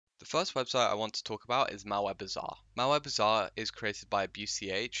The first website I want to talk about is Malware Bazaar. Malware Bazaar is created by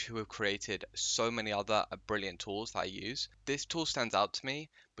BCH, who have created so many other brilliant tools that I use. This tool stands out to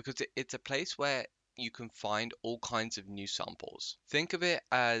me because it's a place where you can find all kinds of new samples. Think of it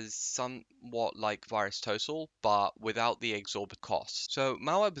as somewhat like VirusTotal, but without the exorbitant costs. So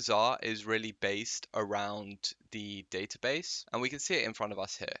Malware Bazaar is really based around the database, and we can see it in front of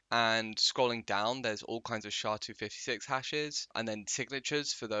us here. And scrolling down, there's all kinds of SHA-256 hashes, and then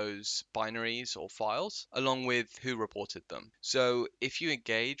signatures for those binaries or files, along with who reported them. So if you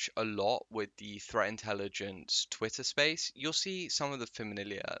engage a lot with the threat intelligence Twitter space, you'll see some of the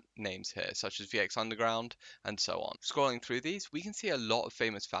familiar names here, such as VX Underground and so on. Scrolling through these, we can see a lot of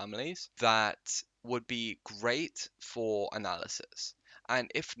famous families that would be great for analysis. And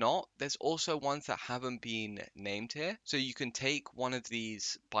if not, there's also ones that haven't been named here. So you can take one of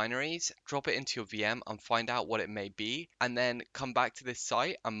these binaries, drop it into your VM and find out what it may be, and then come back to this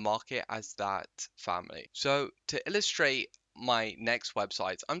site and mark it as that family. So to illustrate my next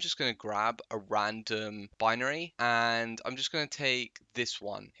website, I'm just going to grab a random binary and I'm just going to take this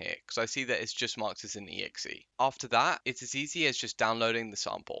one here because I see that it's just marked as an exe. After that, it's as easy as just downloading the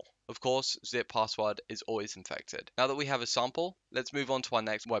sample. Of course, zip password is always infected. Now that we have a sample, let's move on to our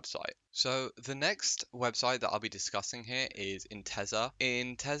next website. So the next website that I'll be discussing here is Intezer.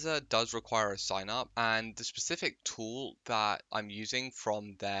 Intezer does require a sign up, and the specific tool that I'm using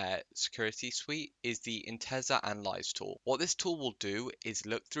from their security suite is the Intezer Analyze tool. What this tool will do is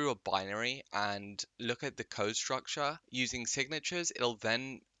look through a binary and look at the code structure. Using signatures, it'll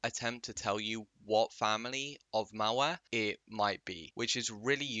then attempt to tell you what family of malware it might be, which is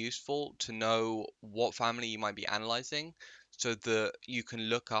really useful to know what family you might be analyzing so that you can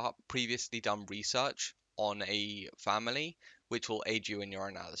look up previously done research on a family, which will aid you in your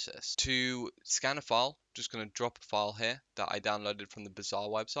analysis. To scan a file, just going to drop a file here that I downloaded from the Bazaar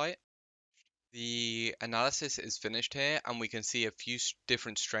website. The analysis is finished here, and we can see a few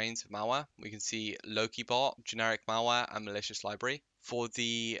different strains of malware. We can see LokiBot, generic malware, and malicious library. For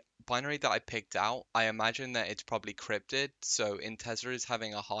the binary that I picked out, I imagine that it's probably crypted, so Intezer is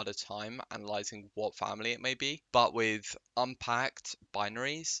having a harder time analyzing what family it may be. But with unpacked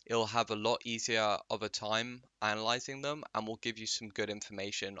binaries, it'll have a lot easier of a time analyzing them and will give you some good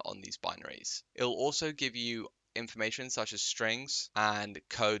information on these binaries. It'll also give you information such as strings and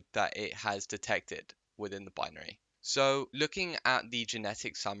code that it has detected within the binary. So looking at the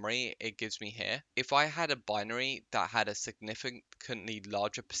genetic summary it gives me here, if I had a binary that had a significantly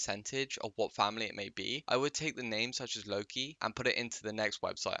larger percentage of what family it may be, I would take the name such as Loki and put it into the next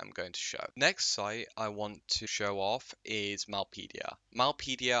website I'm going to show. Next site I want to show off is Malpedia.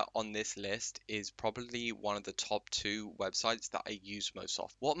 Malpedia on this list is probably one of the top 2 websites that I use most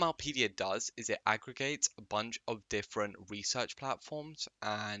often. What Malpedia does is it aggregates a bunch of different research platforms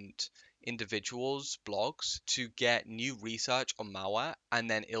and individuals' blogs to get new research on malware, and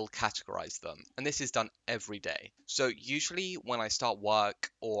then it'll categorize them. And this is done every day. So usually when I start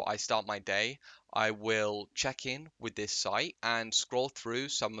work or I start my day, I will check in with this site and scroll through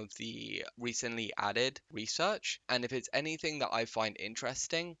some of the recently added research. And if it's anything that I find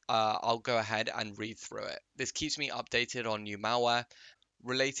interesting, I'll go ahead and read through it. This keeps me updated on new malware.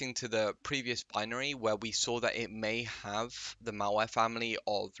 Relating to the previous binary where we saw that it may have the malware family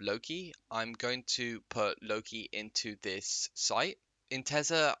of Loki, I'm going to put Loki into this site.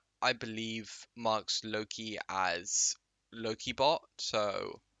 Intezer, I believe, marks Loki as LokiBot,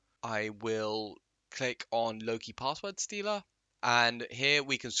 so I will click on Loki Password Stealer. And here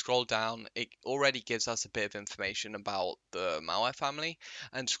we can scroll down. It already gives us a bit of information about the malware family.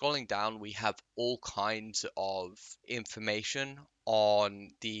 And scrolling down, we have all kinds of information on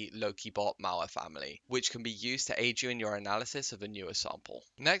the LokiBot malware family, which can be used to aid you in your analysis of a newer sample.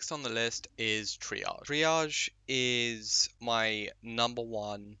 Next on the list is Triage. Triage is my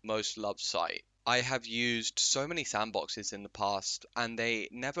 #1 most loved site. I have used so many sandboxes in the past and they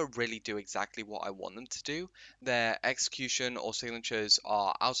never really do exactly what I want them to do. Their execution or signatures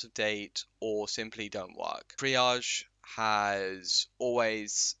are out of date or simply don't work. Triage has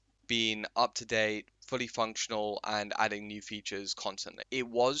always been up to date, fully functional, and adding new features constantly. It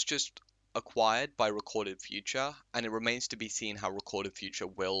was just acquired by Recorded Future, and it remains to be seen how Recorded Future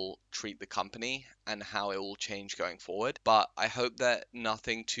will treat the company and how it will change going forward. But I hope that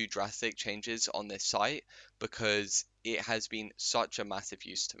nothing too drastic changes on this site because it has been such a massive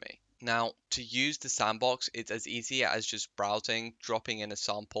use to me. Now, to use the sandbox, it's as easy as just browsing, dropping in a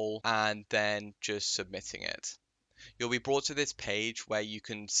sample, and then just submitting it. you'll be brought to this page where you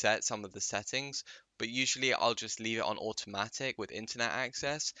can set some of the settings, but usually I'll just leave it on automatic with internet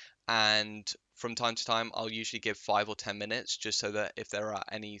access. And from time to time, I'll usually give 5 or 10 minutes just so that if there are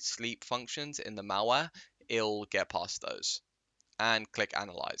any sleep functions in the malware, it'll get past those. And click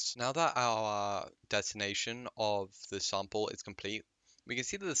Analyze. Now that our destination of the sample is complete, we can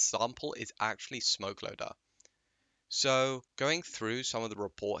see that the sample is actually SmokeLoader. So going through some of the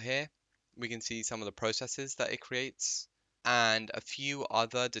report here, we can see some of the processes that it creates and a few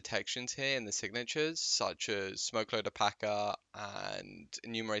other detections here in the signatures, such as SmokeLoader Packer and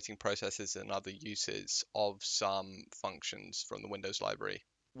enumerating processes and other uses of some functions from the Windows library.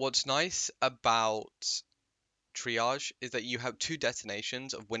 What's nice about Triage is that you have two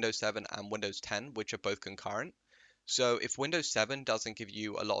destinations of Windows 7 and Windows 10, which are both concurrent. So if Windows 7 doesn't give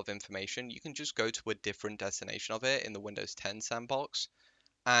you a lot of information, you can just go to a different destination of it in the Windows 10 sandbox,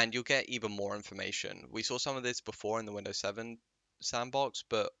 and you'll get even more information. We saw some of this before in the Windows 7 sandbox,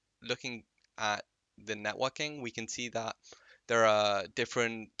 but looking at the networking, we can see that there are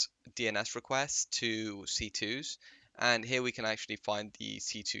different DNS requests to C2s, and here we can actually find the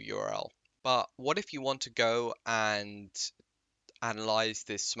C2 URL. But what if you want to go and analyze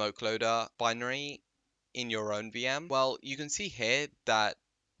this smoke loader binary in your own VM? Well, you can see here that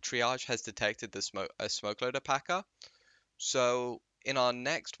Triage has detected a smoke loader packer. So in our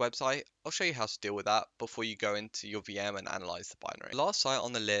next website, I'll show you how to deal with that before you go into your VM and analyze the binary. The last site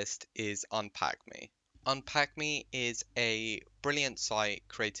on the list is UnpacMe. UnpacMe is a brilliant site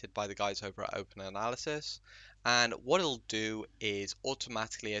created by the guys over at Open Analysis, and what it'll do is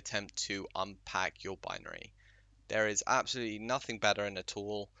automatically attempt to unpack your binary. There is absolutely nothing better in a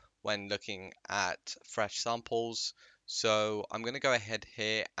tool when looking at fresh samples. So I'm going to go ahead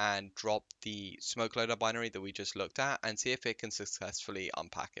here and drop the smoke loader binary that we just looked at and see if it can successfully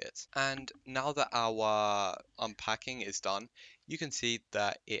unpack it. And now that our unpacking is done, you can see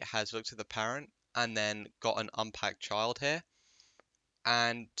that it has looked at the parent and then got an unpacked child here.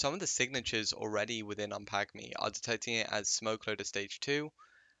 And some of the signatures already within UnpacMe are detecting it as smoke loader stage 2,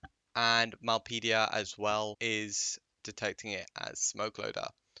 and Malpedia as well is detecting it as smoke loader.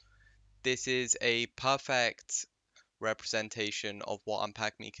 This is a perfect representation of what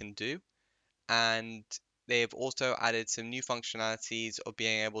UnpacMe can do, and they've also added some new functionalities of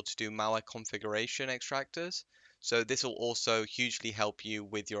being able to do malware configuration extractors. So this will also hugely help you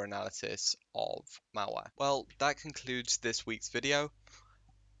with your analysis of malware. Well, that concludes this week's video.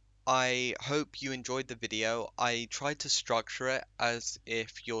 I hope you enjoyed the video. I tried to structure it as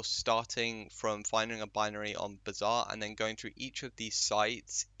if you're starting from finding a binary on Bazaar and then going through each of these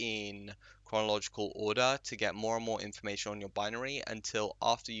sites in chronological order to get more and more information on your binary until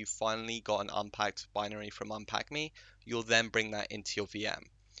after you've finally got an unpacked binary from UnpacMe, you'll then bring that into your VM.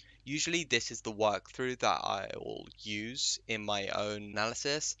 Usually this is the workthrough that I will use in my own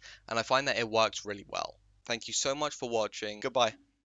analysis, and I find that it works really well. Thank you so much for watching. Goodbye.